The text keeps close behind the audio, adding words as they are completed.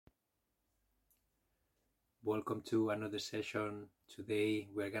Welcome to another session. Today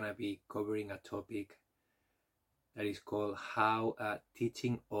we're gonna be covering a topic that is called how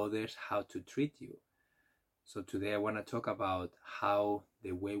teaching others how to treat you. So today I want to talk about how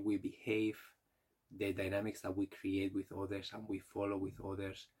the way we behave, the dynamics that we create with others and we follow with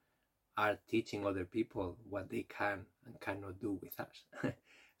others are teaching other people what they can and cannot do with us.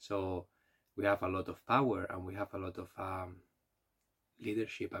 So we have a lot of power and we have a lot of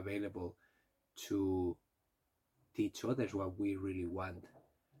leadership available to teach others what we really want,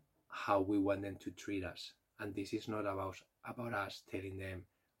 how we want them to treat us. And this is not about us telling them,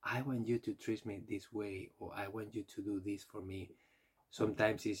 I want you to treat me this way, or I want you to do this for me.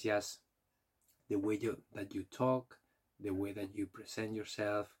 Sometimes it's just the way that you talk, the way that you present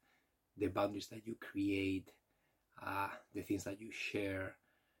yourself, the boundaries that you create, the things that you share,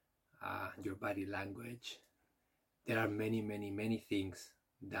 your body language. There are many, many, many things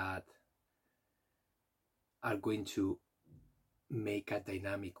that are going to make a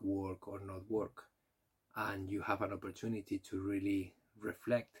dynamic work or not work. And you have an opportunity to really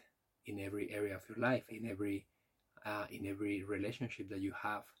reflect in every area of your life, in every relationship that you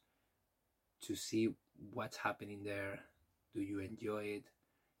have, to see what's happening there. Do you enjoy it?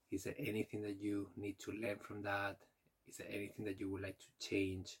 Is there anything that you need to learn from that? Is there anything that you would like to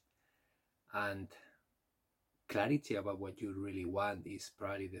change? And clarity about what you really want is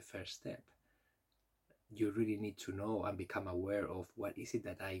probably the first step. You really need to know and become aware of what is it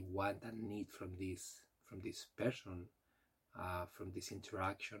that I want and need from this person, from this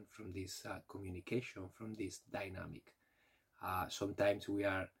interaction, from this communication, from this dynamic. Sometimes we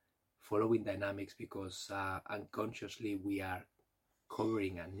are following dynamics because unconsciously we are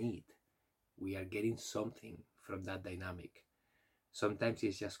covering a need. We are getting something from that dynamic. Sometimes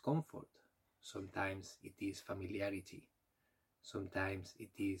it's just comfort. Sometimes it is familiarity. Sometimes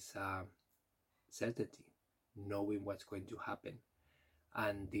it is certainty, knowing what's going to happen.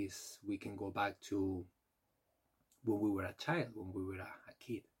 And this, we can go back to when we were a child, when we were a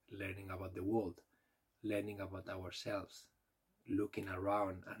kid, learning about the world, learning about ourselves, looking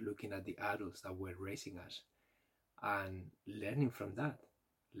around and looking at the adults that were raising us, and learning from that,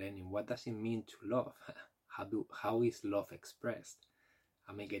 learning what does it mean to love, how is love expressed.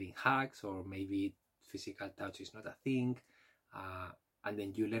 Am I getting hugs, or maybe physical touch is not a thing? And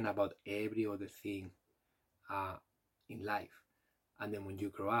then you learn about every other thing in life. And then when you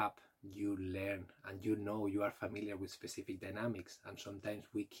grow up, you learn and you are familiar with specific dynamics. And sometimes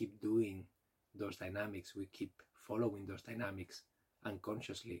we keep doing those dynamics, we keep following those dynamics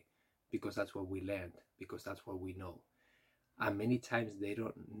unconsciously because that's what we learned, because that's what we know. And many times they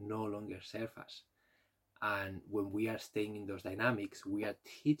don't no longer serve us. And when we are staying in those dynamics, we are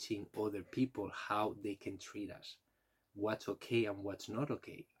teaching other people how they can treat us, what's okay and what's not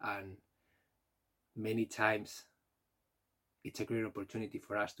okay. And many times it's a great opportunity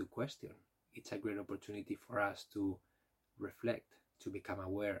for us to question. It's a great opportunity for us to reflect, to become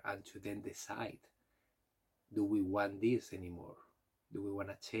aware, and to then decide, do we want this anymore? Do we want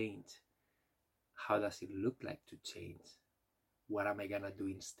to change? How does it look like to change? What am I going to do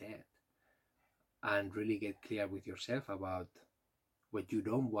instead? And really get clear with yourself about what you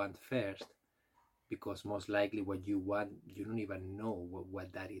don't want first, because most likely what you want, you don't even know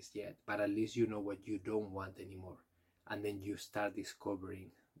what that is yet, but at least you know what you don't want anymore. And then you start discovering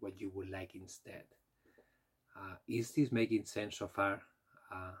what you would like instead. Is this making sense so far?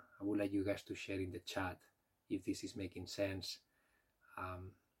 I would like you guys to share in the chat if this is making sense.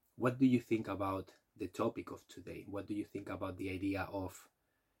 What do you think about the topic of today? What do you think about the idea of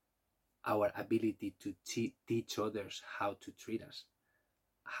our ability to teach others how to treat us?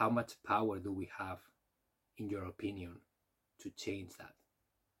 How much power do we have, in your opinion, to change that?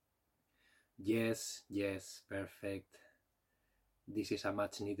 Yes, perfect. This is a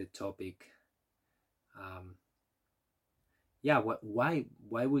much needed topic.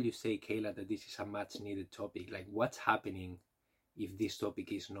 Why would you say, Kayla, that this is a much needed topic? Like, what's happening if this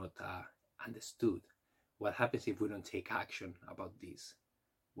topic is not understood? What happens if we don't take action about this?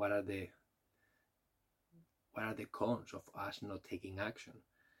 What are the cons of us not taking action?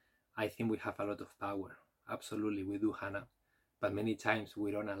 I think we have a lot of power. Absolutely, we do, Hannah. But many times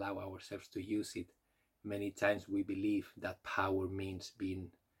we don't allow ourselves to use it. Many times we believe that power means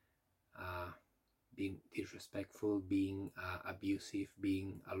being disrespectful, being abusive,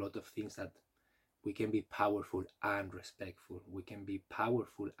 being a lot of things that we can be powerful and respectful. We can be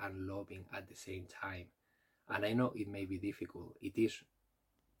powerful and loving at the same time. And I know it may be difficult. It is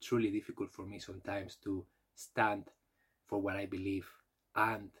truly difficult for me sometimes to stand for what I believe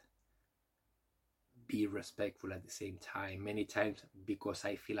and be respectful at the same time. Many times because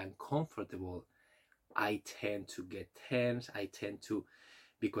I feel uncomfortable I tend to get tense. I tend to,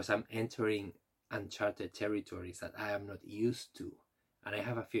 because I'm entering uncharted territories that I am not used to. And I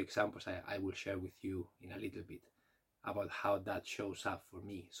have a few examples I will share with you in a little bit about how that shows up for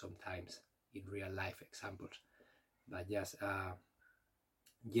me sometimes in real life examples. But yes,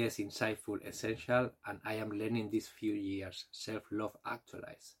 insightful, essential, and I am learning these few years. Self-love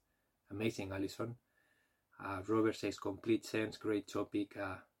actualize. Amazing, Alison. Robert says complete sense, great topic,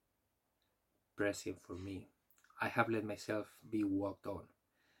 present for me. I have let myself be walked on.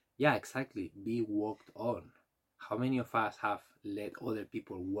 Yeah, exactly, be walked on. How many of us have let other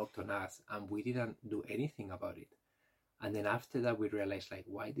people walk on us and we didn't do anything about it? And then after that we realized, like,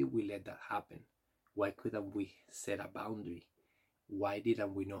 why did we let that happen? Why couldn't we set a boundary? Why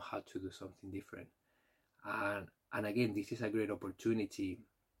didn't we know how to do something different? And again, this is a great opportunity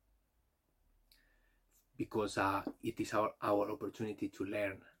because it is our opportunity to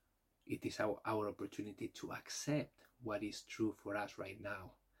learn. It is our opportunity to accept what is true for us right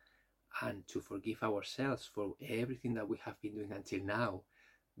now and to forgive ourselves for everything that we have been doing until now,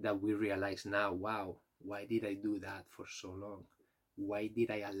 that we realize now, wow, why did I do that for so long? Why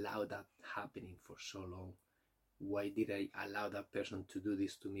did I allow that happening for so long? Why did I allow that person to do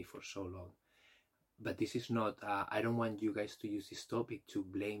this to me for so long? But this is not, I don't want you guys to use this topic to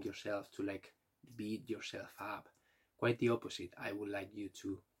blame yourself, to like beat yourself up. Quite the opposite. I would like you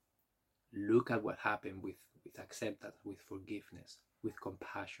to look at what happened with acceptance, with forgiveness, with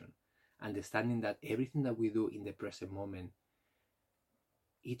compassion, understanding that everything that we do in the present moment,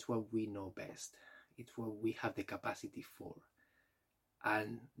 it's what we know best. It's what we have the capacity for.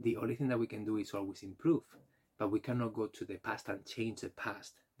 And the only thing that we can do is always improve. But we cannot go to the past and change the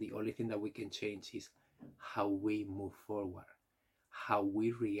past. The only thing that we can change is how we move forward, how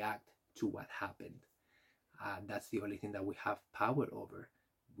we react to what happened. That's the only thing that we have power over.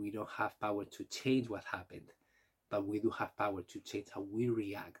 We don't have power to change what happened, but we do have power to change how we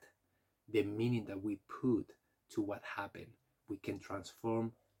react, the meaning that we put to what happened. We can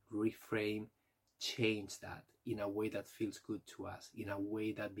transform, reframe, change that in a way that feels good to us, in a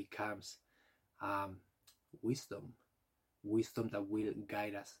way that becomes wisdom that will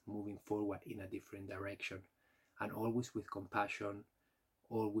guide us moving forward in a different direction, and always with compassion,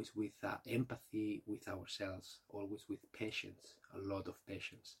 always with empathy with ourselves, always with patience, a lot of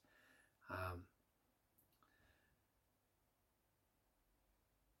patience.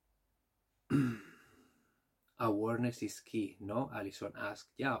 Awareness is key, no? Alison asked.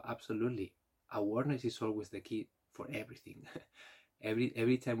 Yeah, absolutely. Awareness is always the key for everything.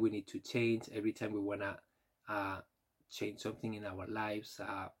 every time we need to change, every time we want to change something in our lives,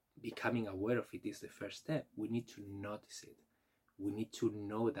 becoming aware of it is the first step. We need to notice it. We need to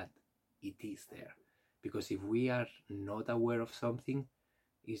know that it is there. Because if we are not aware of something,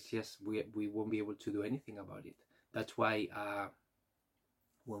 it's just we won't be able to do anything about it. That's why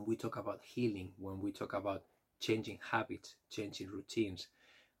when we talk about healing, when we talk about changing habits, changing routines,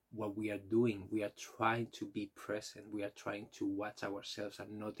 what we are doing, we are trying to be present. We are trying to watch ourselves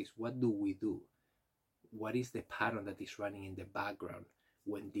and notice, what do we do? What is the pattern that is running in the background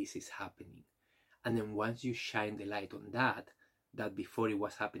when this is happening? And then once you shine the light on that before it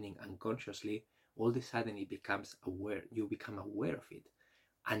was happening unconsciously, all of a sudden it becomes aware. You become aware of it.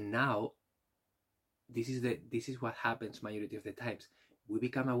 And now this is what happens majority of the times. We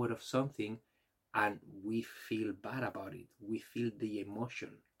become aware of something and we feel bad about it. We feel the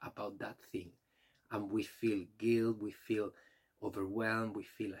emotion about that thing. And we feel guilt, we feel overwhelmed, we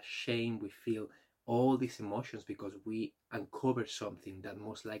feel ashamed, we feel all these emotions because we uncover something that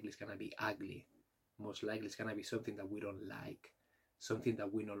most likely is going to be ugly. Most likely it's going to be something that we don't like, something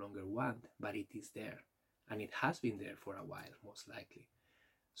that we no longer want, but it is there. And it has been there for a while, most likely.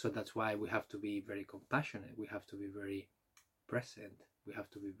 So that's why we have to be very compassionate. We have to be very present. We have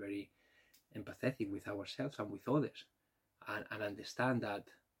to be very empathetic with ourselves and with others, and understand that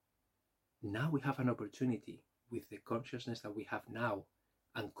now we have an opportunity with the consciousness that we have now,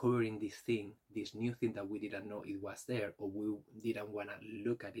 uncovering this thing, this new thing that we didn't know it was there, or we didn't want to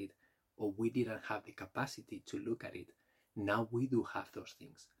look at it, or we didn't have the capacity to look at it. Now we do have those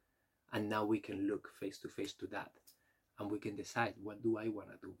things, and now we can look face to face to that, and we can decide, what do I want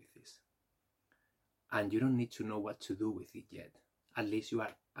to do with this? And you don't need to know what to do with it yet. At least you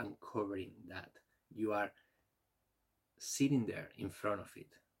are uncovering that. You are sitting there in front of it.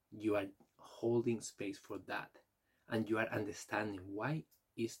 You are holding space for that. And you are understanding, why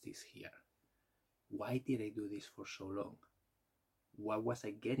is this here? Why did I do this for so long? What was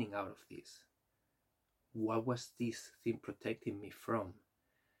I getting out of this? What was this thing protecting me from?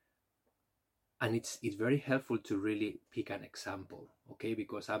 And it's very helpful to really pick an example, okay?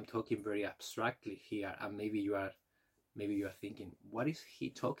 Because I'm talking very abstractly here, and maybe you are thinking, what is he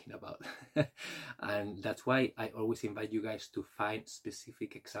talking about? And that's why I always invite you guys to find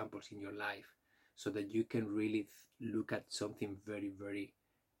specific examples in your life so that you can really look at something very, very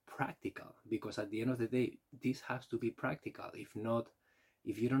practical. Because at the end of the day, this has to be practical. If not,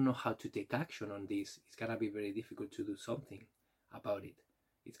 if you don't know how to take action on this, it's gonna be very difficult to do something about it.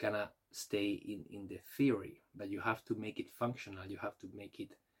 It's gonna stay in the theory, but you have to make it functional. You have to make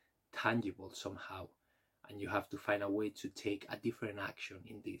it tangible somehow, and you have to find a way to take a different action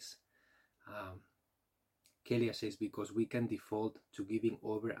in this. Kelia says, because we can default to giving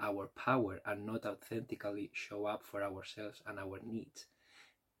over our power and not authentically show up for ourselves and our needs.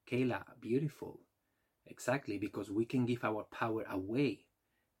 Kayla, beautiful. Exactly, because we can give our power away,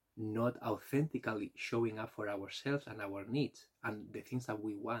 not authentically showing up for ourselves and our needs and the things that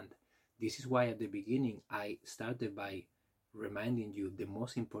we want. This is why at the beginning I started by reminding you the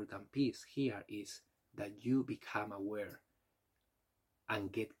most important piece here is that you become aware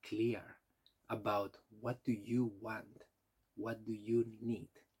and get clear about what do you want, what do you need.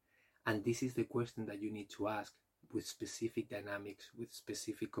 And this is the question that you need to ask with specific dynamics, with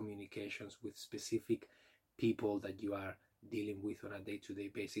specific communications, with specific people that you are dealing with on a day-to-day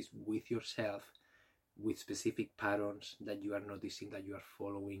basis, with yourself, with specific patterns that you are noticing that you are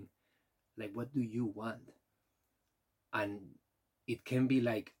following. Like, what do you want? And it can be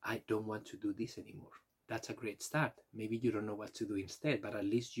like, I don't want to do this anymore. That's a great start. Maybe you don't know what to do instead, but at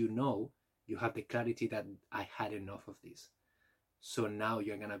least you know, you have the clarity that I had enough of this. So now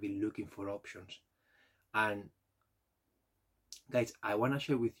you're going to be looking for options. And guys, I want to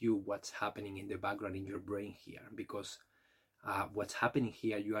share with you what's happening in the background in your brain here, because what's happening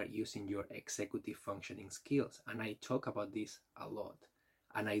here, you are using your executive functioning skills. And I talk about this a lot.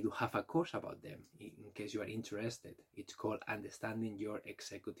 And I do have a course about them in case you are interested. It's called Understanding Your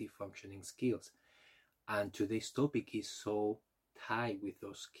Executive Functioning Skills. And today's topic is so tied with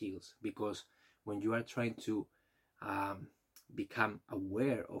those skills, because when you are trying to become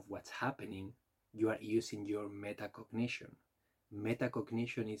aware of what's happening, you are using your metacognition.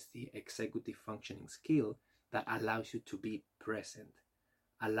 Metacognition is the executive functioning skill that allows you to be present,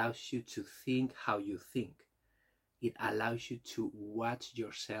 allows you to think how you think. It allows you to watch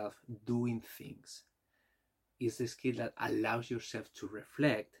yourself doing things. It's the skill that allows yourself to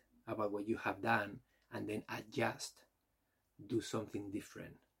reflect about what you have done and then adjust, do something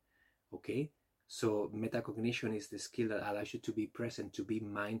different. Okay? So metacognition is the skill that allows you to be present, to be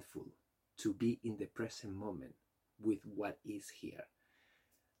mindful, to be in the present moment with what is here.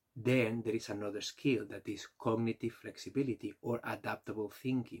 Then there is another skill that is cognitive flexibility or adaptable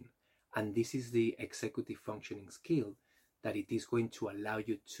thinking. And this is the executive functioning skill that it is going to allow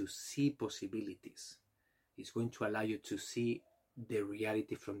you to see possibilities. It's going to allow you to see the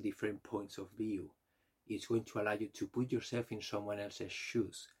reality from different points of view. It's going to allow you to put yourself in someone else's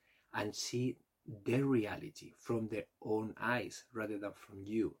shoes and see their reality from their own eyes rather than from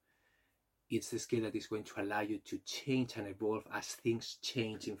you. It's the skill that is going to allow you to change and evolve as things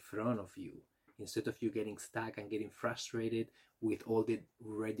change in front of you. Instead of you getting stuck and getting frustrated with all the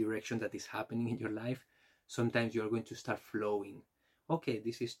redirection that is happening in your life, sometimes you are going to start flowing. Okay,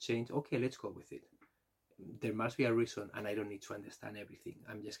 this is change. Okay, let's go with it. There must be a reason, and I don't need to understand everything.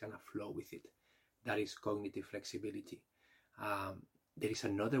 I'm just going to flow with it. That is cognitive flexibility. There is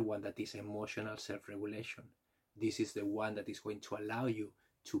another one that is emotional self-regulation. This is the one that is going to allow you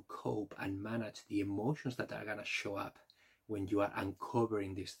to cope and manage the emotions that are going to show up when you are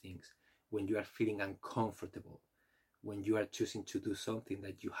uncovering these things, when you are feeling uncomfortable, when you are choosing to do something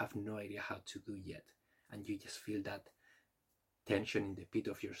that you have no idea how to do yet, and you just feel that tension in the pit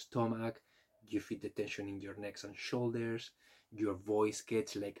of your stomach, you feel the tension in your necks and shoulders, your voice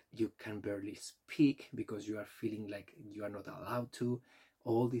gets like you can barely speak because you are feeling like you are not allowed to.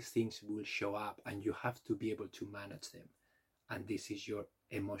 All these things will show up and you have to be able to manage them. And this is your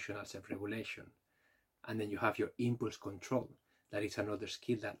emotional self-regulation. And then you have your impulse control. That is another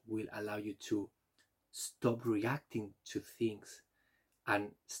skill that will allow you to stop reacting to things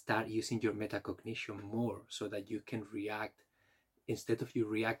and start using your metacognition more, so that you can react instead of you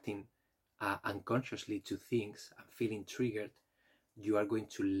reacting unconsciously to things and feeling triggered. You are going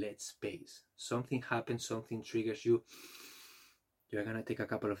to let space. Something happens, something triggers you. You're going to take a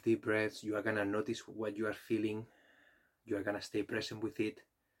couple of deep breaths. You are going to notice what you are feeling. You are going to stay present with it.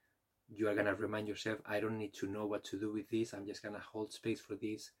 You are going to remind yourself, I don't need to know what to do with this. I'm just going to hold space for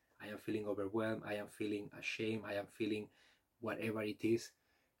this. I am feeling overwhelmed. I am feeling ashamed. I am feeling whatever it is,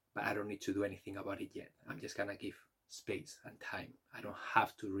 but I don't need to do anything about it yet. I'm just going to give space and time. I don't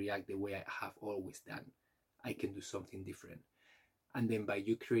have to react the way I have always done. I can do something different. And then by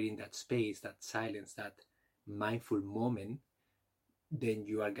you creating that space, that silence, that mindful moment, then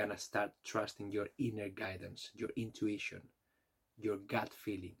you are gonna start trusting your inner guidance, your intuition, your gut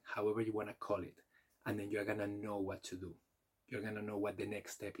feeling, however you wanna call it. And then you're gonna know what to do. You're gonna know what the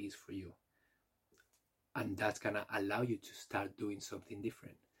next step is for you. And that's gonna allow you to start doing something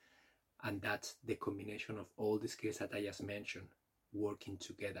different. And that's the combination of all the skills that I just mentioned working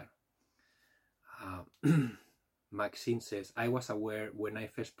together. Maxine says, I was aware when I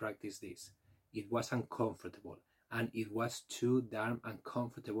first practiced this. It was uncomfortable, and it was too darn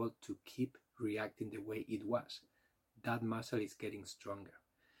uncomfortable to keep reacting the way it was. That muscle is getting stronger.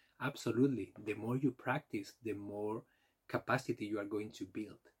 Absolutely. The more you practice, the more capacity you are going to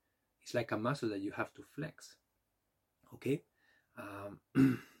build. It's like a muscle that you have to flex. Okay?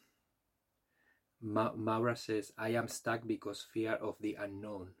 Maura says, I am stuck because fear of the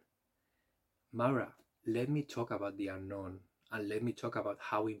unknown. Maura, let me talk about the unknown, and let me talk about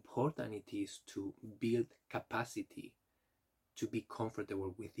how important it is to build capacity to be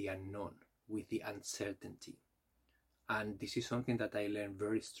comfortable with the unknown, with the uncertainty. And this is something that I learned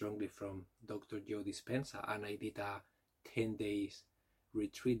very strongly from Dr. Joe Dispenza, and I did a 10 days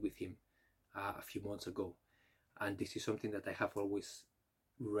retreat with him a few months ago. And this is something that I have always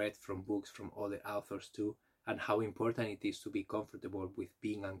read from books from other authors too, and how important it is to be comfortable with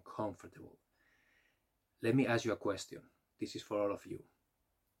being uncomfortable. Let me ask you a question. This is for all of you.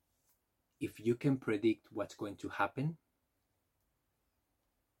 If you can predict what's going to happen,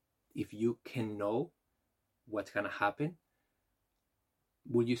 if you can know what's going to happen,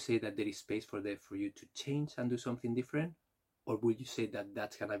 would you say that there is space for you to change and do something different? Or would you say that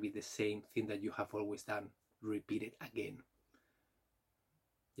that's going to be the same thing that you have always done, repeated again?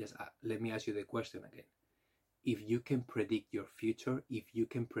 Yes, let me ask you the question again. If you can predict your future, if you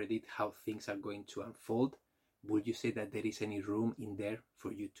can predict how things are going to unfold, would you say that there is any room in there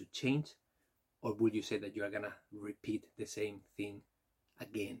for you to change? Or would you say that you are going to repeat the same thing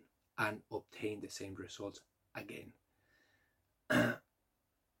again and obtain the same results again?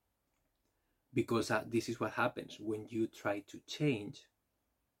 Because this is what happens when you try to change.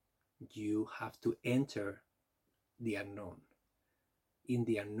 You have to enter the unknown. In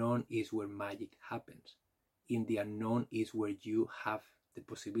the unknown is where magic happens. In the unknown is where you have the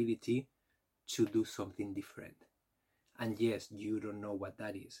possibility to do something different. And yes, you don't know what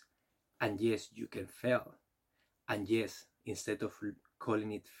that is. And yes, you can fail. And yes, instead of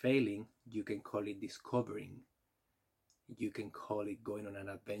calling it failing, you can call it discovering. You can call it going on an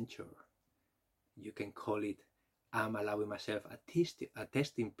adventure. You can call it, I'm allowing myself a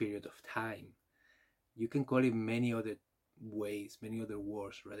testing period of time. You can call it many other ways, many other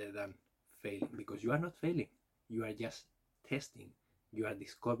words rather than failing, because you are not failing. You are just testing. You are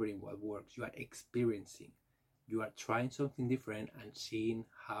discovering what works. You are experiencing. You are trying something different and seeing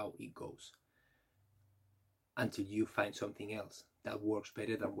how it goes until you find something else that works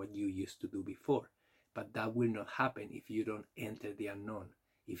better than what you used to do before. But that will not happen if you don't enter the unknown,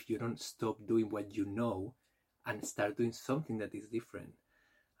 if you don't stop doing what you know and start doing something that is different.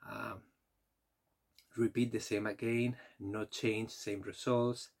 Repeat the same again, no change, same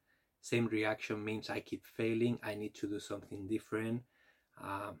results. Same reaction means I keep failing. I need to do something different.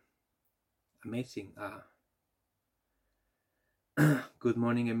 Amazing. Good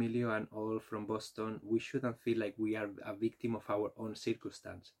morning, Emilio, and all from Boston. We shouldn't feel like we are a victim of our own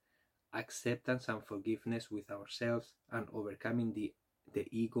circumstance. Acceptance and forgiveness with ourselves and overcoming the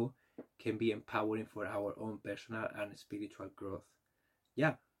ego can be empowering for our own personal and spiritual growth.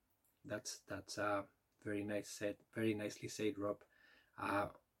 Yeah, that's very nicely said, Rob.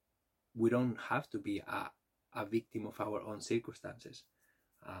 We don't have to be a victim of our own circumstances,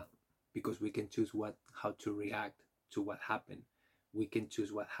 because we can choose how to react to what happened. We can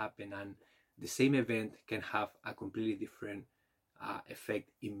choose what happened, and the same event can have a completely different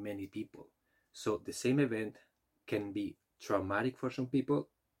effect in many people. So the same event can be traumatic for some people,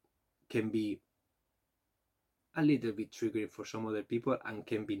 can be a little bit triggering for some other people, and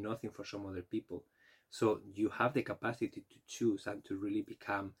can be nothing for some other people. So you have the capacity to choose and to really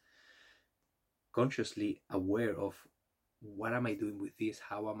become consciously aware of, what am I doing with this?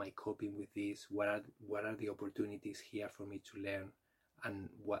 How am I coping with this? What are the opportunities here for me to learn? And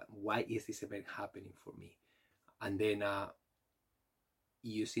why is this event happening for me? And then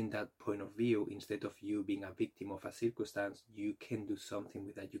using that point of view, instead of you being a victim of a circumstance, you can do something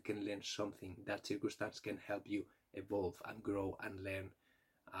with that. You can learn something. That circumstance can help you evolve and grow and learn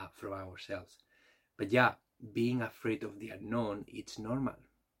from ourselves. But yeah, being afraid of the unknown, it's normal.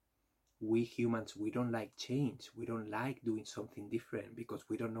 we humans, we don't like change. We don't like doing something different because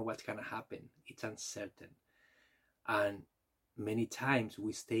we don't know what's going to happen. It's uncertain. And many times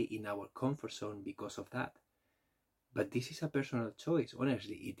we stay in our comfort zone because of that. But this is a personal choice.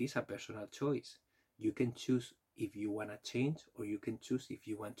 Honestly, it is a personal choice. You can choose if you want to change, or you can choose if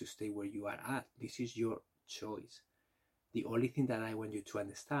you want to stay where you are at. This is your choice. The only thing that I want you to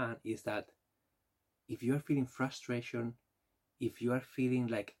understand is that if you are feeling frustration, if you are feeling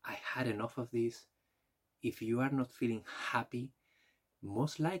like I had enough of this, if you are not feeling happy,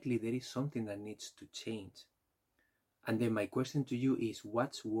 most likely there is something that needs to change. And then my question to you is,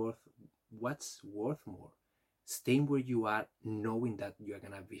 what's worth more? Staying where you are, knowing that you're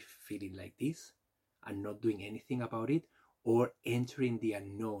gonna be feeling like this and not doing anything about it, or entering the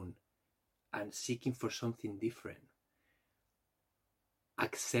unknown and seeking for something different,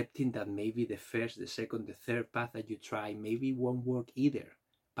 accepting that maybe the first, the second, the third path that you try maybe won't work either,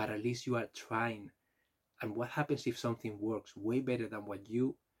 but at least you are trying. And what happens if something works way better than what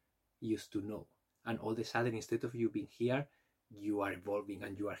you used to know, and all of a sudden, instead of you being here, you are evolving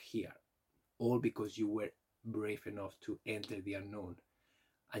and you are here, all because you were brave enough to enter the unknown,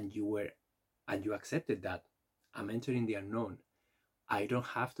 and you accepted that I'm entering the unknown. I don't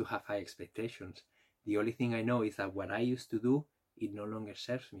have to have high expectations. The only thing I know is that what I used to do, it no longer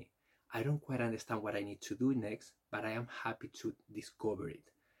serves me. I don't quite understand what I need to do next, but I am happy to discover it.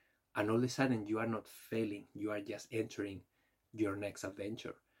 And all of a sudden, you are not failing, you are just entering your next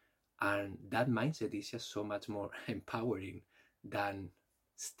adventure. And that mindset is just so much more empowering than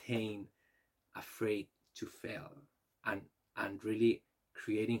staying afraid to fail and really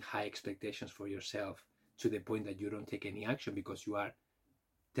creating high expectations for yourself to the point that you don't take any action because you are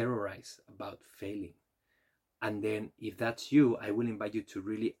terrorized about failing. And then if that's you, I will invite you to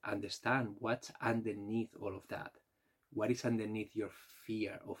really understand what's underneath all of that. What is underneath your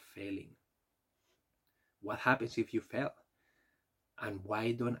fear of failing? What happens if you fail? And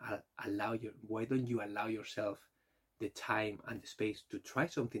why don't you allow yourself the time and the space to try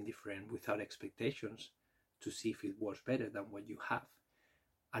something different without expectations to see if it works better than what you have?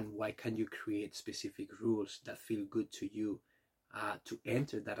 And why can't you create specific rules that feel good to you to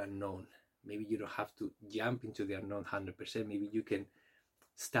enter that unknown? Maybe you don't have to jump into the unknown 100%. Maybe you can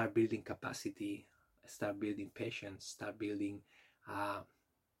start building capacity, start building patience, start building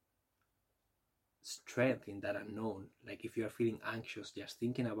strength in that unknown. Like if you are feeling anxious just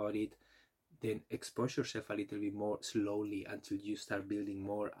thinking about it, then expose yourself a little bit more slowly until you start building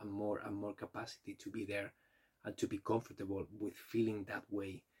more and more and more capacity to be there and to be comfortable with feeling that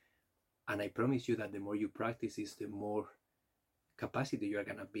way. And I promise you that the more you practice this, the more capacity you're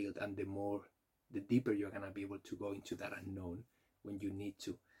gonna build, and the deeper you're gonna be able to go into that unknown when you need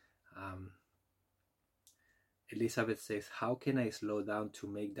to. Elizabeth says, how can I slow down to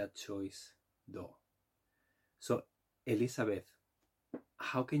make that choice though? So Elizabeth,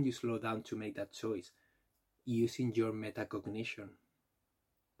 how can you slow down to make that choice? Using your metacognition.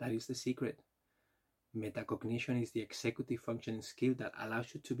 That is the secret. Metacognition is the executive functioning skill that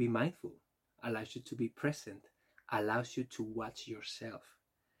allows you to be mindful, allows you to be present, allows you to watch yourself.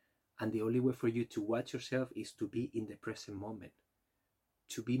 And the only way for you to watch yourself is to be in the present moment,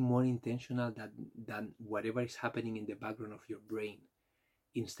 to be more intentional than whatever is happening in the background of your brain.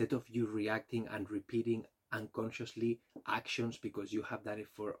 Instead of you reacting and repeating unconsciously actions because you have done it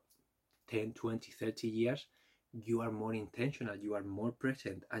for 10, 20, 30 years, you are more intentional, you are more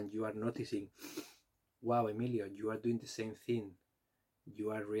present, and you are noticing, wow, Emilio, you are doing the same thing.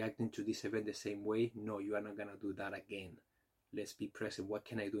 You are reacting to this event the same way. No, you are not going to do that again. Let's be present. What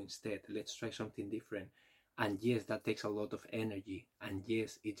can I do instead? Let's try something different. And yes, that takes a lot of energy. And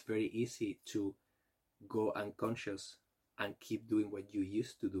yes, it's very easy to go unconscious and keep doing what you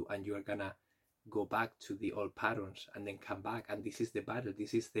used to do. And you are going to go back to the old patterns and then come back. And this is the battle.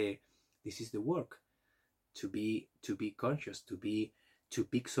 This is the work. To be conscious, to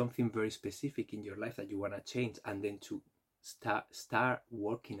pick something very specific in your life that you want to change, and then to start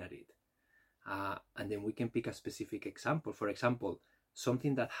working at it. And then we can pick a specific example. For example,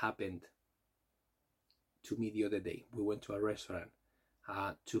 something that happened to me the other day. We went to a restaurant,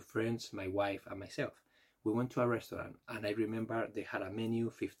 two friends, my wife and myself. We went to a restaurant, and I remember they had a menu,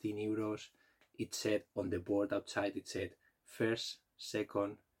 15 euros. It said on the board outside, it said first,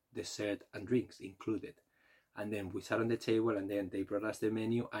 second, dessert and drinks included. And then we sat on the table, and then they brought us the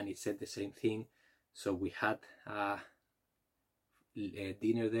menu, and it said the same thing. So we had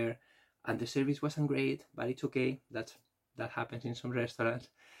dinner there, and the service wasn't great, but it's okay. That happens in some restaurants.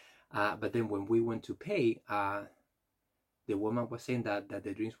 But then when we went to pay, the woman was saying that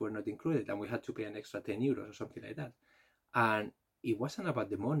the drinks were not included, and we had to pay an extra 10 euros or something like that. And it wasn't about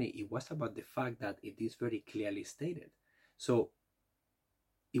the money, it was about the fact that it is very clearly stated. So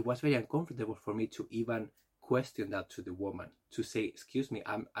it was very uncomfortable for me to even question that to the woman, to say, excuse me,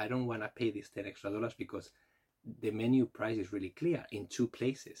 I don't want to pay this $10 extra because the menu price is really clear in 2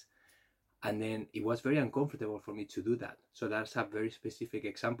 places. And then it was very uncomfortable for me to do that. So that's a very specific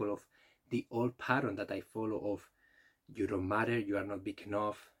example of the old pattern that I follow of, you don't matter, you are not big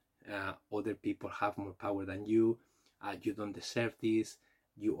enough, other people have more power than you, you don't deserve this,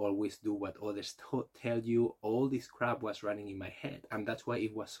 you always do what others tell you. All this crap was running in my head, and that's why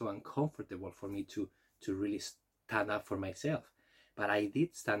it was so uncomfortable for me to really stand up for myself. But I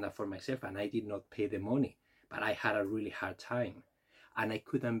did stand up for myself, and I did not pay the money, but I had a really hard time, and I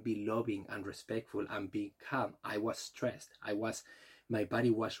couldn't be loving and respectful and being calm. I was stressed. My body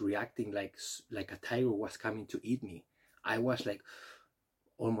was reacting like a tiger was coming to eat me. I was like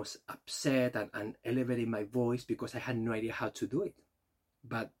almost upset and elevating my voice because I had no idea how to do it.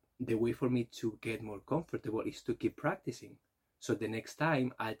 But the way for me to get more comfortable is to keep practicing. So the next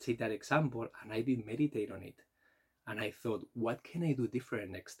time I take that example and I did meditate on it. And I thought, what can I do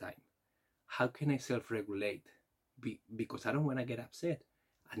different next time? How can I self-regulate? Because I don't want to get upset.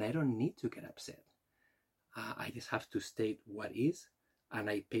 And I don't need to get upset. I just have to state what is, and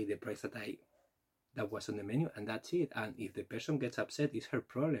I pay the price that was on the menu, and that's it. And if the person gets upset, it's her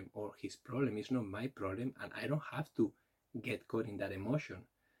problem or his problem. It's not my problem, and I don't have to get caught in that emotion.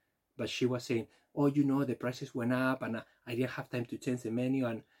 But she was saying, oh, the prices went up and I didn't have time to change the menu.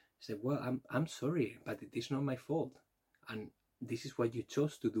 And I said, well, I'm sorry, but it is not my fault. And this is what you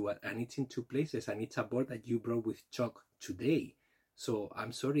chose to do, and it's in 2 places, and it's a board that you brought with chalk today. So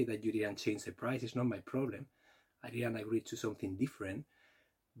I'm sorry that you didn't change the price. It's not my problem. I didn't agree to something different,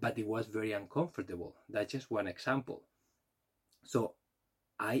 but it was very uncomfortable. That's just one example. So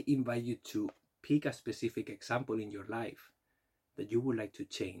I invite you to pick a specific example in your life that you would like to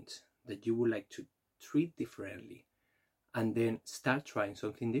change, that you would like to treat differently, and then start trying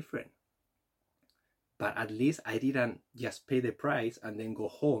something different. But at least I didn't just pay the price and then go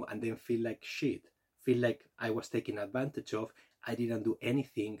home and then feel like shit, feel like I was taken advantage of. I didn't do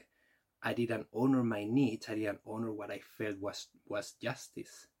anything. I didn't honor my needs. I didn't honor what I felt was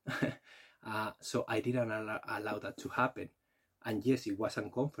justice. So I didn't allow that to happen. And yes, it was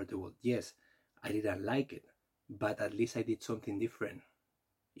uncomfortable. Yes, I didn't like it, but at least I did something different.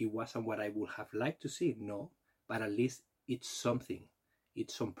 It wasn't what I would have liked to see, no, but at least it's something.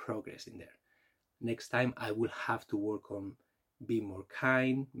 It's some progress in there. Next time I will have to work on being more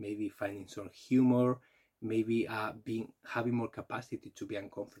kind, maybe finding some humor, maybe having more capacity to be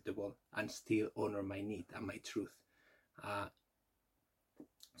uncomfortable and still honor my need and my truth.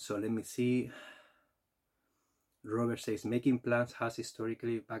 So let me see. Robert says, making plans has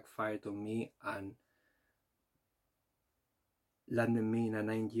historically backfired on me and landed me in a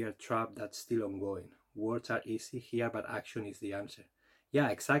 9-year trap that's still ongoing. Words are easy here, but action is the answer. Yeah,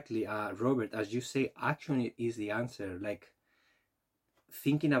 exactly. Robert, as you say, action is the answer. Like,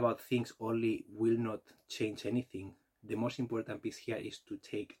 thinking about things only will not change anything. The most important piece here is to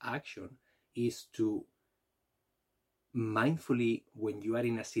take action, is to mindfully, when you are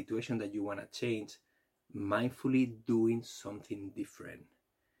in a situation that you want to change, mindfully doing something different.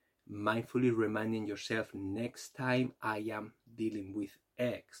 Mindfully reminding yourself, next time I am dealing with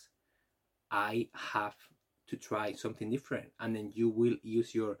X, I have to try something different. And then you will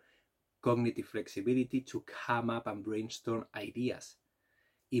use your cognitive flexibility to come up and brainstorm ideas.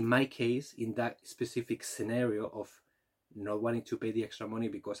 In my case, in that specific scenario of not wanting to pay the extra money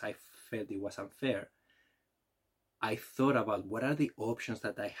because I felt it was unfair, I thought about what are the options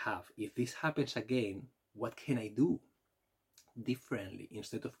that I have. If this happens again, what can I do differently?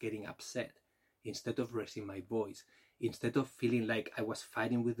 Instead of getting upset, instead of raising my voice, instead of feeling like I was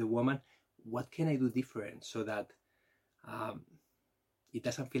fighting with the woman, what can I do different so that it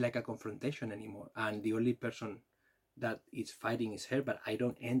doesn't feel like a confrontation anymore, and the only person that is fighting is her, but I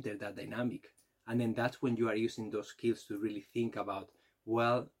don't enter that dynamic. And then that's when you are using those skills to really think about,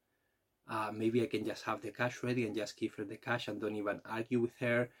 well, maybe I can just have the cash ready and just give her the cash and don't even argue with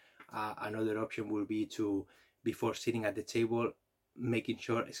her. Another option will be to, before sitting at the table, making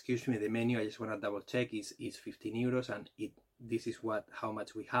sure, excuse me, the menu, I just want to double check, is 15 euros and this is how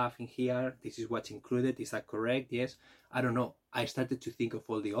much we have in here. This is what's included. Is that correct? Yes. I don't know. I started to think of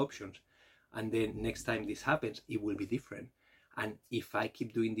all the options. And then next time this happens, it will be different. And if I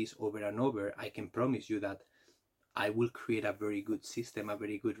keep doing this over and over, I can promise you that I will create a very good system, a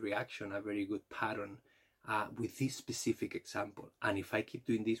very good reaction, a very good pattern with this specific example. And if I keep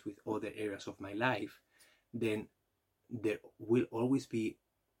doing this with other areas of my life, then there will always be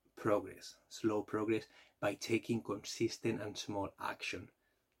progress by taking consistent and small action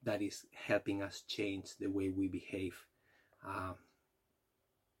that is helping us change the way we behave.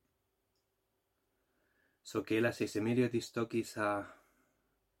 So Kayla says, Emilio, this talk is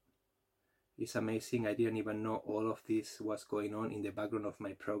amazing. I didn't even know all of this was going on in the background of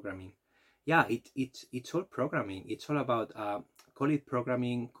my programming. Yeah, it's all programming. It's all about, call it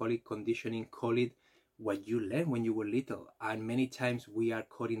programming, call it conditioning, call it what you learned when you were little. And many times we are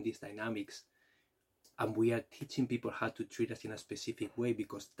coding these dynamics and we are teaching people how to treat us in a specific way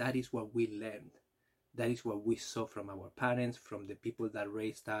because that is what we learned. That is what we saw from our parents, from the people that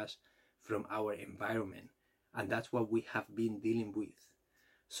raised us, from our environment. And that's what we have been dealing with.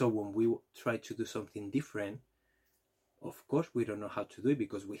 So when we try to do something different, of course we don't know how to do it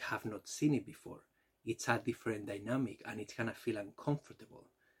because we have not seen it before. It's a different dynamic and it's gonna feel uncomfortable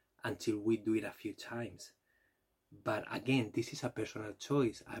until we do it a few times. But again, this is a personal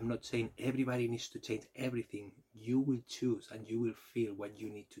choice. I'm not saying everybody needs to change everything. You will choose and you will feel what you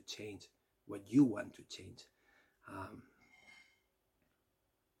need to change, what you want to change.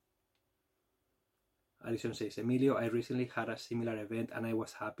 Alison says, Emilio, I recently had a similar event and I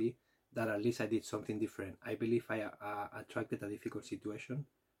was happy that at least I did something different. I believe I attracted a difficult situation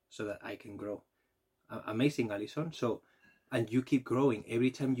so that I can grow. Amazing, Alison. So, and you keep growing.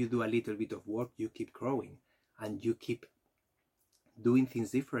 Every time you do a little bit of work, you keep growing and you keep doing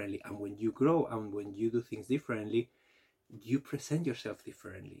things differently. And when you grow and when you do things differently, you present yourself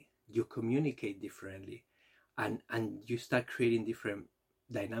differently. You communicate differently and you start creating different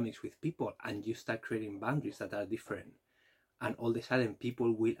dynamics with people and you start creating boundaries that are different. And all of a sudden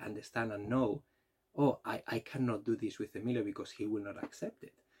people will understand and know, oh, I cannot do this with Emilio because he will not accept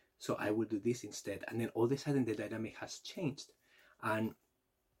it. So I will do this instead. And then all of a sudden the dynamic has changed. And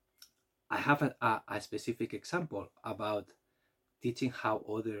I have a specific example about teaching how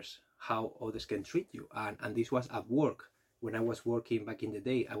others can treat you. And this was at work. When I was working back in the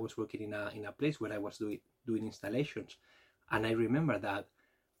day, I was working in a place where I was doing installations. And I remember that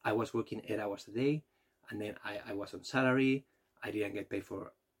I was working 8 hours a day, and then I was on salary. I didn't get paid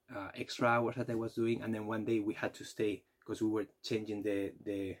for extra hours that I was doing. And then one day we had to stay because we were changing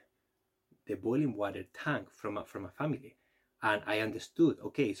the boiling water tank from a family. And I understood,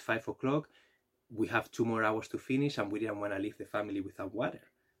 okay, it's 5 o'clock. We have 2 more hours to finish and we didn't want to leave the family without water.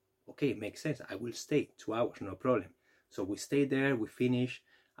 Okay, makes sense. I will stay 2 hours, no problem. So we stayed there, we finished,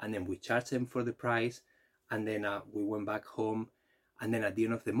 and then we charged them for the price. And then we went back home. And then at the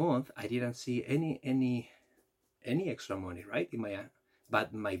end of the month, I didn't see any extra money, right?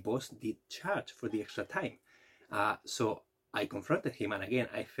 But my boss did charge for the extra time. So I confronted him, and again,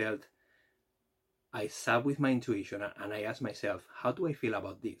 I sat with my intuition and I asked myself, how do I feel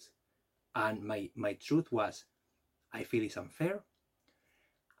about this? And my truth was, I feel it's unfair.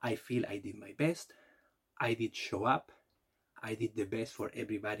 I feel I did my best. I did show up. I did the best for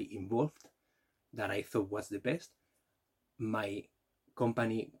everybody involved that I thought was the best. My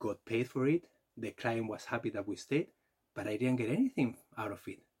company got paid for it. The client was happy that we stayed, but I didn't get anything out of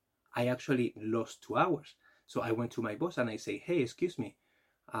it. I actually lost 2 hours. So I went to my boss and I say, hey, excuse me,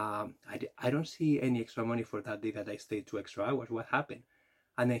 I don't see any extra money for that day that I stayed 2 extra hours. What happened?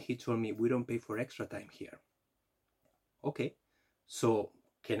 And then he told me, we don't pay for extra time here. Okay, so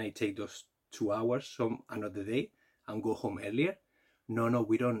can I take those 2 hours some another day and go home earlier? No,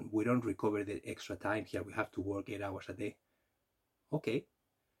 we don't recover the extra time here. We have to work 8 hours a day. Okay,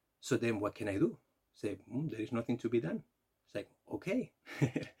 so then what can I do? Say, there is nothing to be done. It's like, okay.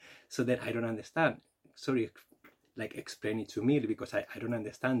 So then I don't understand. Sorry, like explain it to me because I don't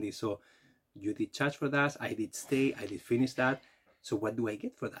understand this. So you did charge for that. I did stay. I did finish that. So what do I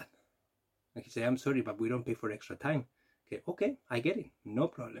get for that? And he said, I'm sorry, but we don't pay for extra time. Okay, I get it. No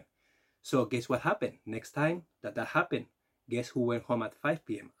problem. So guess what happened? Next time that happened, guess who went home at 5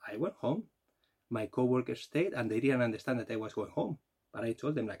 p.m.? I went home. My coworkers stayed and they didn't understand that I was going home. But I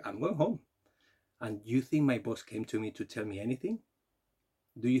told them, like, I'm going home. And you think my boss came to me to tell me anything?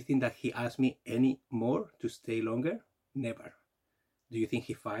 Do you think that he asked me any more to stay longer? Never. Do you think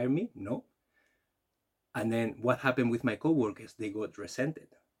he fired me? No. And then what happened with my coworkers? They got resented.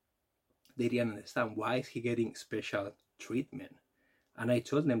 They didn't understand, why is he getting special treatment? And I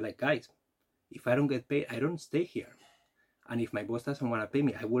told them, like, guys, if I don't get paid, I don't stay here. And if my boss doesn't want to pay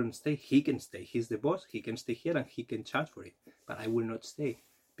me, I wouldn't stay. He can stay. He's the boss. He can stay here and he can charge for it. But I will not stay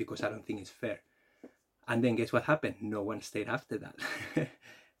because I don't think it's fair. And then guess what happened? No one stayed after that.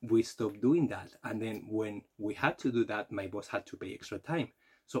 We stopped doing that. And then when we had to do that, my boss had to pay extra time.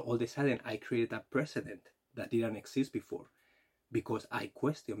 So all of a sudden, I created a precedent that didn't exist before because I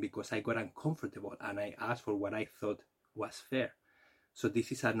questioned, because I got uncomfortable and I asked for what I thought was fair. So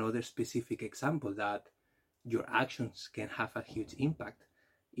this is another specific example that your actions can have a huge impact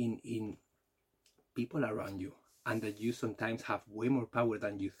in people around you, and that you sometimes have way more power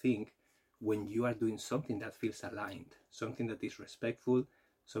than you think when you are doing something that feels aligned, something that is respectful,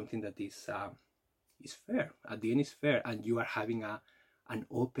 something that is fair. At the end, is fair, and you are having an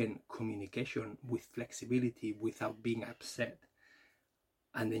open communication with flexibility without being upset.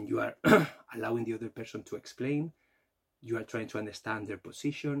 And then you are allowing the other person to explain. You are trying to understand their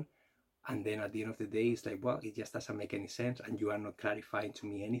position, and then at the end of the day, it's like, well, it just doesn't make any sense, and you are not clarifying to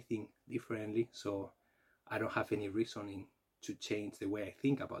me anything differently, so I don't have any reasoning to change the way I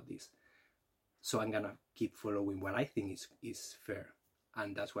think about this. So I'm gonna keep following what I think is fair,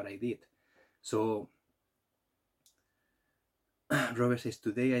 and that's what I did. So Robert says,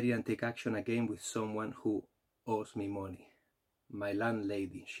 today I didn't take action again with someone who owes me money. My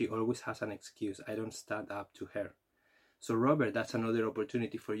landlady, she always has an excuse. I don't stand up to her. So Robert, that's another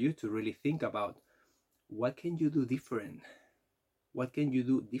opportunity for you to really think about, what can you do different? What can you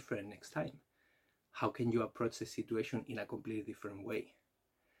do different next time? How can you approach the situation in a completely different way?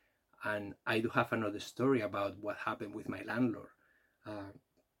 And I do have another story about what happened with my landlord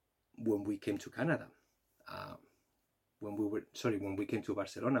when we came to Canada. When we came to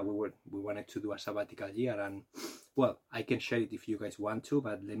Barcelona, we wanted to do a sabbatical year, and well, I can share it if you guys want to,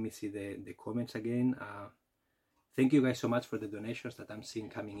 but let me see the comments again. Thank you guys so much for the donations that I'm seeing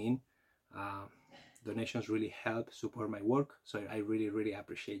coming in. Donations really help support my work, so I really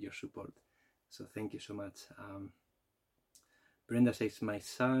appreciate your support. So thank you so much. Brenda says, my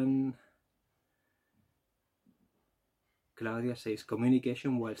son. Claudia says,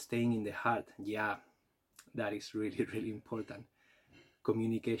 communication while staying in the heart. Yeah, that is really important.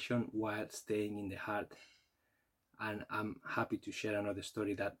 Communication while staying in the heart. And I'm happy to share another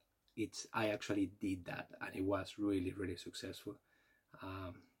story that I actually did that, and it was really successful.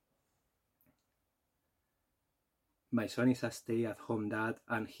 My son is a stay-at-home dad,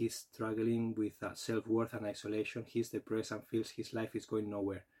 and he's struggling with self-worth and isolation. He's depressed and feels his life is going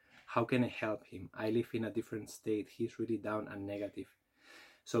nowhere. How can I help him? I live in a different state. He's really down and negative.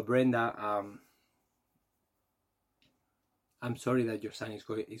 So Brenda, I'm sorry that your son is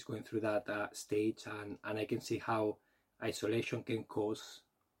going through that stage, and I can see how isolation can cause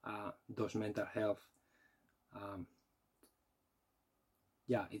those mental health.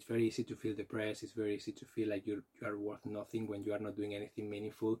 Yeah, it's very easy to feel depressed. It's very easy to feel like you are worth nothing when you are not doing anything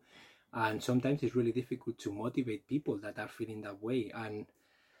meaningful. And sometimes it's really difficult to motivate people that are feeling that way, and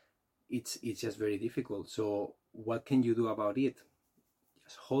it's just very difficult. So what can you do about it?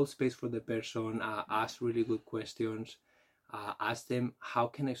 Just hold space for the person, ask really good questions, ask them, how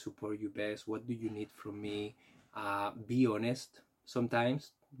can I support you best? What do you need from me? Be honest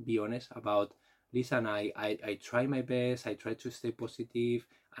sometimes. Be honest about, listen, I try my best, I try to stay positive,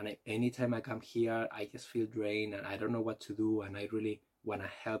 and anytime I come here, I just feel drained, and I don't know what to do, and I really want to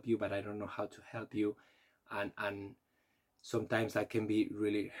help you, but I don't know how to help you. And sometimes that can be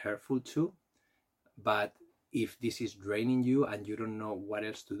really hurtful too. But if this is draining you and you don't know what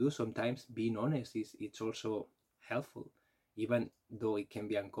else to do, sometimes being honest it's also helpful. Even though it can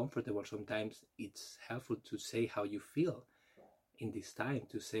be uncomfortable, sometimes it's helpful to say how you feel in this time,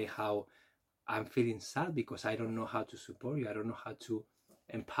 to say how I'm feeling sad because I don't know how to support you, I don't know how to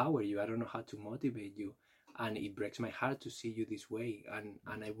empower you, I don't know how to motivate you, and it breaks my heart to see you this way, and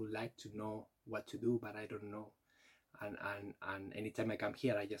I would like to know what to do, but I don't know. And anytime I come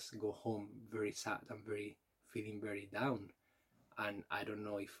here, I just go home very sad. I'm feeling very down, and I don't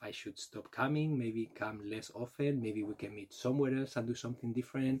know if I should stop coming, maybe come less often, maybe we can meet somewhere else and do something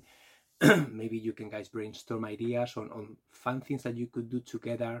different. Maybe you can guys brainstorm ideas on fun things that you could do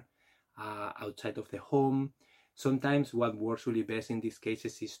together outside of the home. Sometimes what works really best in these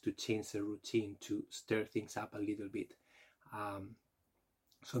cases is to change the routine, to stir things up a little bit.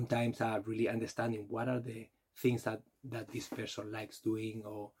 Sometimes really understanding what are the things that this person likes doing,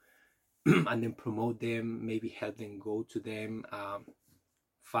 or and then promote them, maybe help them go to them,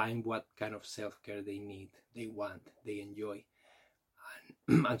 find what kind of self-care they need, they want, they enjoy,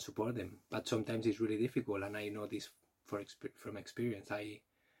 and support them. But sometimes it's really difficult, and I know this from experience.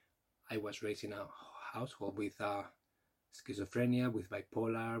 I was raised in a household with schizophrenia, with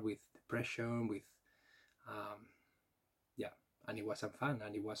bipolar, with depression, with and it wasn't fun,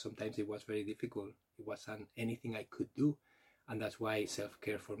 and sometimes it was very difficult. It wasn't anything I could do, and that's why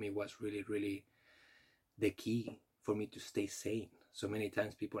self-care for me was really the key for me to stay sane. So many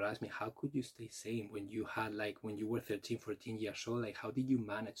times people ask me, how could you stay sane when you were 13, 14 years old? Like, how did you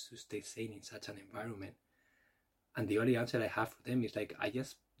manage to stay sane in such an environment? And the only answer I have for them is like, I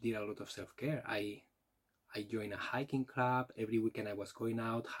just did a lot of self-care. I I joined a hiking club. Every weekend I was going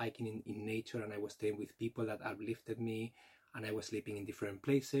out hiking in nature, and I was staying with people that uplifted me, and I was sleeping in different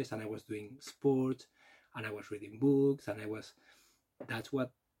places, and I was doing sports, and I was reading books, and that's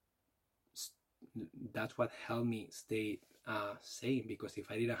what helped me stay sane, because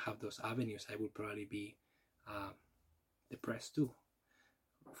if I didn't have those avenues, I would probably be depressed too,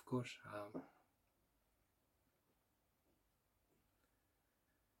 of course.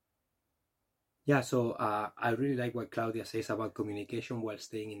 Yeah, so I really like what Claudia says about communication while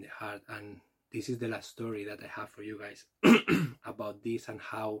staying in the heart. And this is the last story that I have for you guys about this and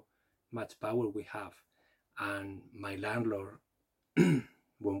how much power we have. And my landlord,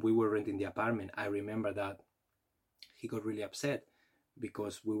 when we were renting the apartment, I remember that he got really upset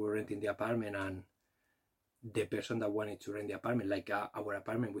because we were renting the apartment, and the person that wanted to rent the apartment, like our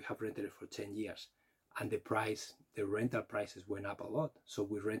apartment, we have rented it for 10 years. And the rental prices went up a lot. So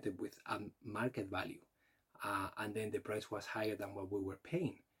we rented with a market value. And then the price was higher than what we were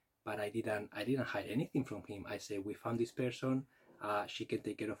paying. But I didn't hide anything from him. I said, we found this person, she can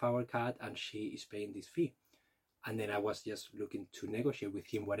take care of our cat, and she is paying this fee. And then I was just looking to negotiate with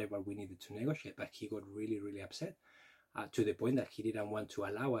him whatever we needed to negotiate. But he got really, really upset, to the point that he didn't want to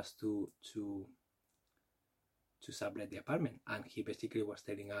allow us to sublet the apartment. And he basically was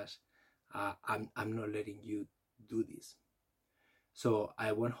telling us, I'm not letting you do this. So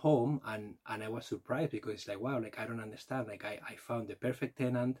I went home, and I was surprised, because it's like, wow, like I don't understand. Like I found the perfect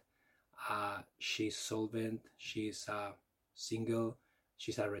tenant. She's solvent. She's single.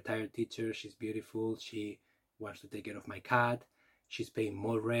 She's a retired teacher. She's beautiful. She wants to take care of my cat. She's paying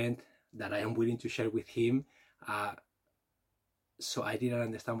more rent that I am willing to share with him. So I didn't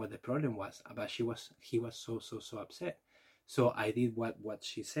understand what the problem was, but he was so upset. So I did what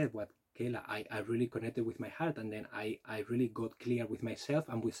she said, what Kayla, I really connected with my heart, and then I really got clear with myself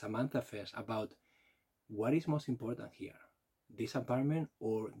and with Samantha first about what is most important here, this apartment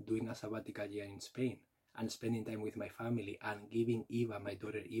or doing a sabbatical year in Spain and spending time with my family and giving Eva, my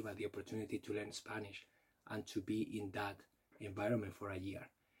daughter Eva, the opportunity to learn Spanish and to be in that environment for a year.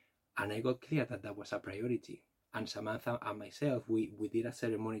 And I got clear that that was a priority. And Samantha and myself, we did a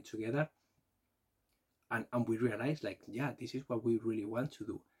ceremony together, and we realized, like, yeah, this is what we really want to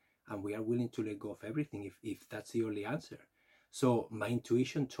do. And we are willing to let go of everything if that's the only answer. So my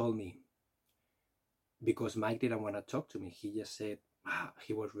intuition told me, because Mike didn't want to talk to me, he just said,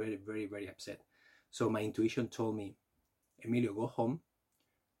 he was very, very, very upset. So my intuition told me, Emilio, go home,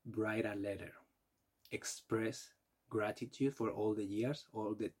 write a letter, express gratitude for all the years,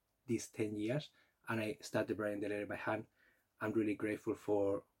 these 10 years. And I started writing the letter by hand. I'm really grateful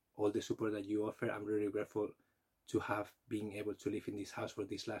for all the support that you offer. I'm really grateful to have been able to live in this house for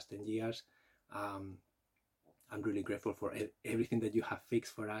these last 10 years. I'm really grateful for everything that you have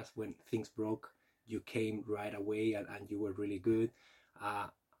fixed for us. When things broke, you came right away, and you were really good.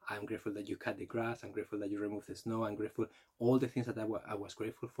 I'm grateful that you cut the grass. I'm grateful that you removed the snow. I'm grateful all the things that I was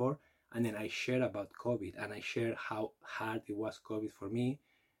grateful for. And then I shared about COVID, and I shared how hard it was COVID for me,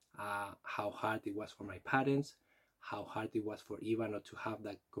 how hard it was for my parents, how hard it was for Eva not to have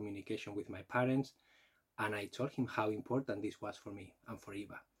that communication with my parents. And I told him how important this was for me and for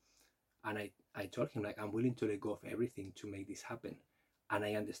Eva. And I told him, like, I'm willing to let go of everything to make this happen. And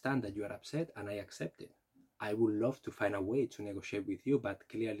I understand that you are upset, and I accept it. I would love to find a way to negotiate with you, but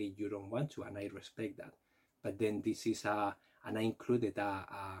clearly you don't want to, and I respect that. But then this is and I included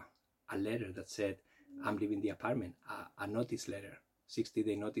a letter that said, I'm leaving the apartment, a notice letter,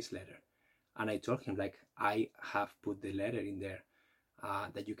 60-day notice letter. And I told him, like, I have put the letter in there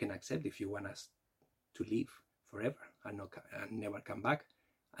that you can accept if you want us to leave forever and never come back.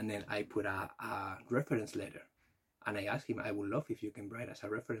 And then I put a reference letter, and I asked him, I would love if you can write us a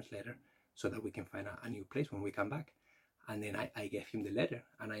reference letter so that we can find a new place when we come back. And then I gave him the letter,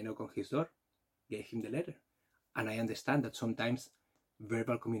 and I knocked on his door, gave him the letter. And I understand that sometimes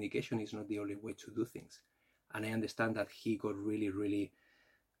verbal communication is not the only way to do things. And I understand that he got really, really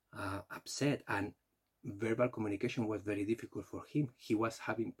upset, and verbal communication was very difficult for him. He was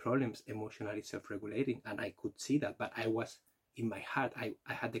having problems emotionally self-regulating, and I could see that. But I was in my heart, I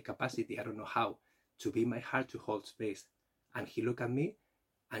had the capacity, I don't know how, to be in my heart, to hold space. And he looked at me,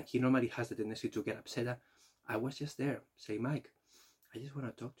 and he normally has the tendency to get upset. I was just there, say, Mike, I just want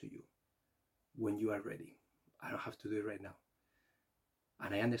to talk to you when you are ready. I don't have to do it right now.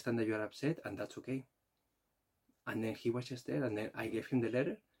 And I understand that you are upset, and that's okay. And then he was just there, and then I gave him the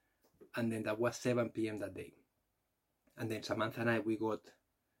letter, and then that was 7 p.m. that day. And then Samantha and I, we got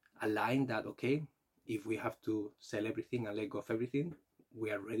aligned that, okay, if we have to sell everything and let go of everything,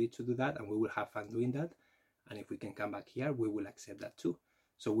 we are ready to do that, and we will have fun doing that. And if we can come back here, we will accept that too.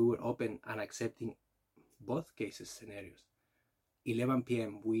 So we were open and accepting both cases scenarios. 11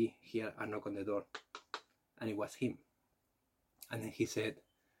 p.m. we hear a knock on the door, and it was him. And then he said,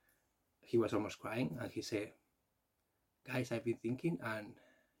 he was almost crying, and he said, guys, I've been thinking, and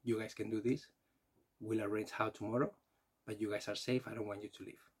you guys can do this. We'll arrange how tomorrow, but you guys are safe. I don't want you to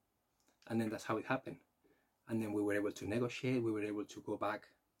leave. And then that's how it happened. And then we were able to negotiate. We were able to go back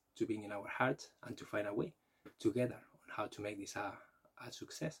to being in our hearts and to find a way together on how to make this a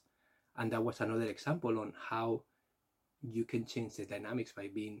success. And that was another example on how you can change the dynamics by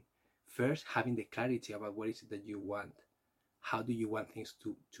being first having the clarity about what is it that you want. How do you want things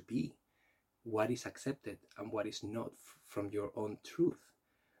to be? What is accepted and what is not from your own truth.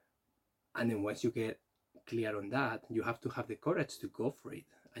 And then once you get clear on that, you have to have the courage to go for it,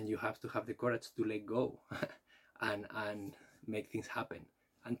 and you have to have the courage to let go and make things happen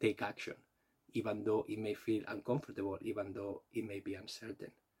and take action, even though it may feel uncomfortable, even though it may be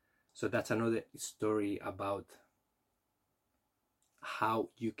uncertain. So that's another story about how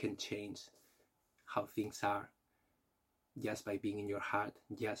you can change how things are just by being in your heart,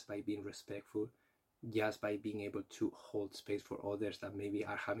 just by being respectful, just by being able to hold space for others that maybe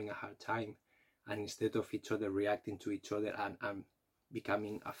are having a hard time. And instead of each other reacting to each other and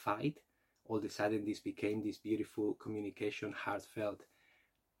becoming a fight, all of a sudden this became this beautiful communication, heartfelt,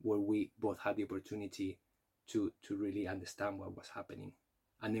 where we both had the opportunity to really understand what was happening.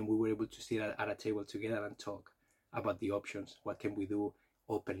 And then we were able to sit at a table together and talk about the options. What can we do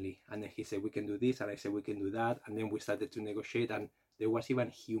openly? And then he said, we can do this. And I said, we can do that. And then we started to negotiate, and there was even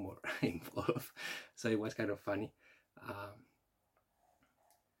humor involved. So it was kind of funny.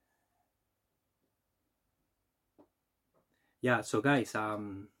 Yeah, so guys,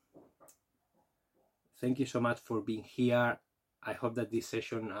 thank you so much for being here. I hope that this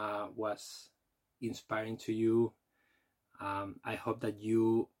session was inspiring to you. I hope that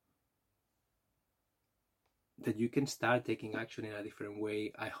you can start taking action in a different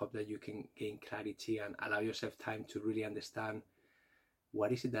way. I hope that you can gain clarity and allow yourself time to really understand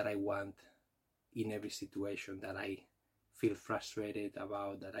what is it that I want in every situation that I feel frustrated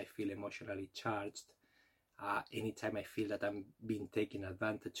about, that I feel emotionally charged. Anytime I feel that I'm being taken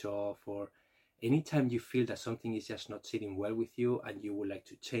advantage of, or anytime you feel that something is just not sitting well with you and you would like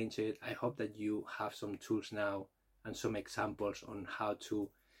to change it, I hope that you have some tools now and some examples on how to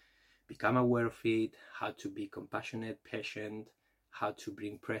become aware of it, how to be compassionate, patient, how to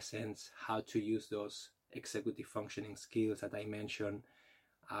bring presence, how to use those executive functioning skills that I mentioned,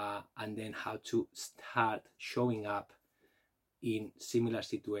 and then how to start showing up in similar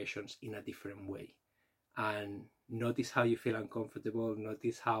situations in a different way. And notice how you feel uncomfortable,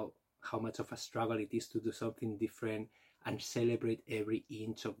 notice how much of a struggle it is to do something different, and celebrate every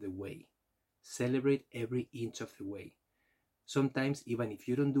inch of the way. Celebrate every inch of the way. Sometimes even if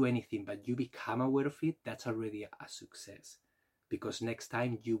you don't do anything but you become aware of it, that's already a success, because next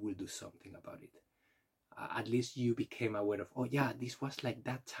time you will do something about it. At least you became aware of, oh yeah, this was like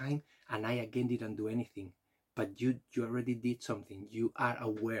that time and I again didn't do anything, but you already did something. You are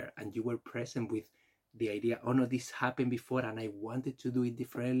aware and you were present with the idea, oh no, this happened before and I wanted to do it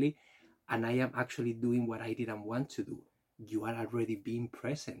differently, and I am actually doing what I didn't want to do. You are already being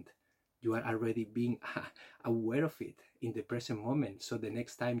present. You are already being aware of it in the present moment. So the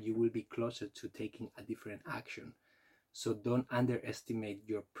next time you will be closer to taking a different action. So don't underestimate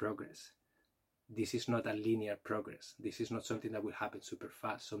your progress. This is not a linear progress. This is not something that will happen super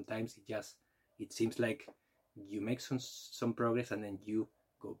fast. Sometimes it seems like you make some progress and then you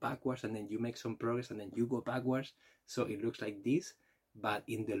go backwards, and then you make some progress and then you go backwards. So it looks like this, but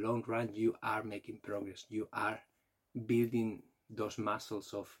in the long run, you are making progress. You are building those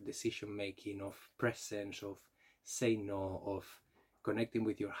muscles of decision making, of presence, of saying no, of connecting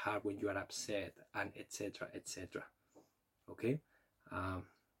with your heart when you are upset, and etc., etc. Okay.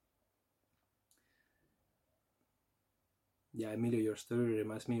 Yeah, Emilio, your story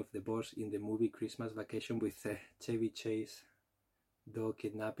reminds me of the boss in the movie Christmas Vacation with Chevy Chase dog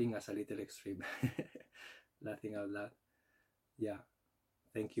kidnapping as a little extreme. Laughing out loud. Yeah.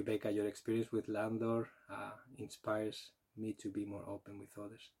 Thank you, Becca. Your experience with Landor inspires me to be more open with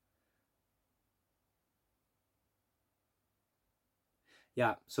others.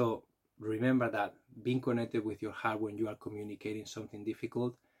 Yeah, so remember that being connected with your heart when you are communicating something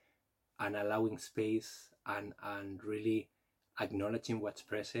difficult, and allowing space and really acknowledging what's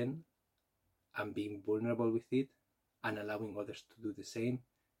present and being vulnerable with it and allowing others to do the same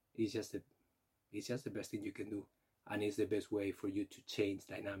is just the best thing you can do, and it's the best way for you to change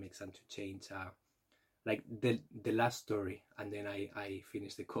dynamics and to change like the last story, and then I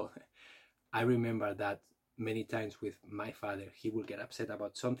finished the call. I remember that many times with my father. He will get upset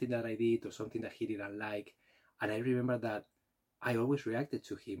about something that I did or something that he didn't like. And I remember that I always reacted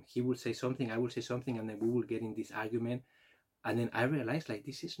to him. He will say something, I will say something, and then we will get in this argument. And then I realized, like,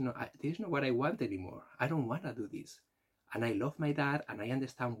 this is not what I want anymore. I don't want to do this. And I love my dad, and I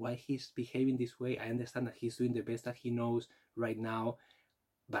understand why he's behaving this way. I understand that he's doing the best that he knows right now.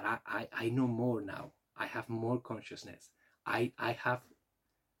 But I know more now. I have more consciousness. I have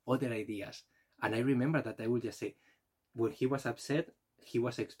other ideas. And I remember that I would just say, when he was upset, he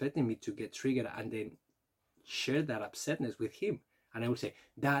was expecting me to get triggered and then share that upsetness with him. And I would say,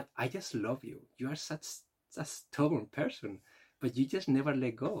 Dad, I just love you. You are such a stubborn person, but you just never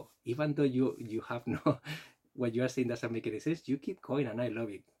let go. Even though you have no, what you are saying doesn't make any sense, you keep going, and I love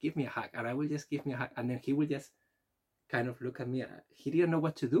you. Give me a hug. And I will just give me a hug. And then he will just kind of look at me. He didn't know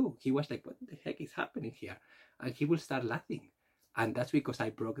what to do. He was like, what the heck is happening here? And he will start laughing. And that's because I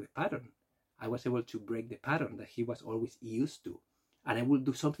broke the pattern. I was able to break the pattern that he was always used to. And I will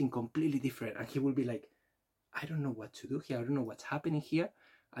do something completely different. And he will be like, I don't know what to do here. I don't know what's happening here.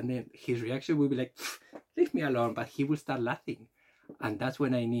 And then his reaction will be like, leave me alone. But he will start laughing. And that's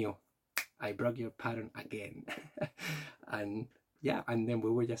when I knew I broke your pattern again. And yeah, and then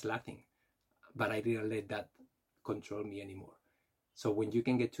we were just laughing. But I didn't let that control me anymore. So when you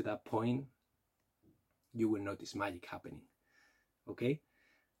can get to that point, you will notice magic happening. Okay?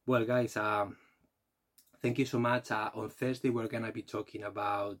 Well, guys, thank you so much. On Thursday, we're going to be talking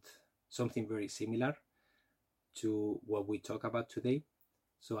about something very similar to what we talk about today.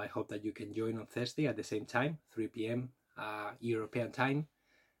 So I hope that you can join on Thursday at the same time, 3 p.m. European time.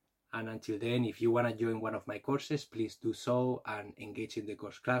 And until then, if you want to join one of my courses, please do so and engage in the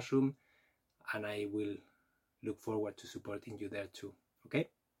course classroom. And I will look forward to supporting you there too. Okay?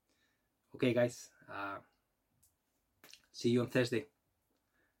 Okay, guys. See you on Thursday.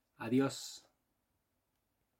 Adios.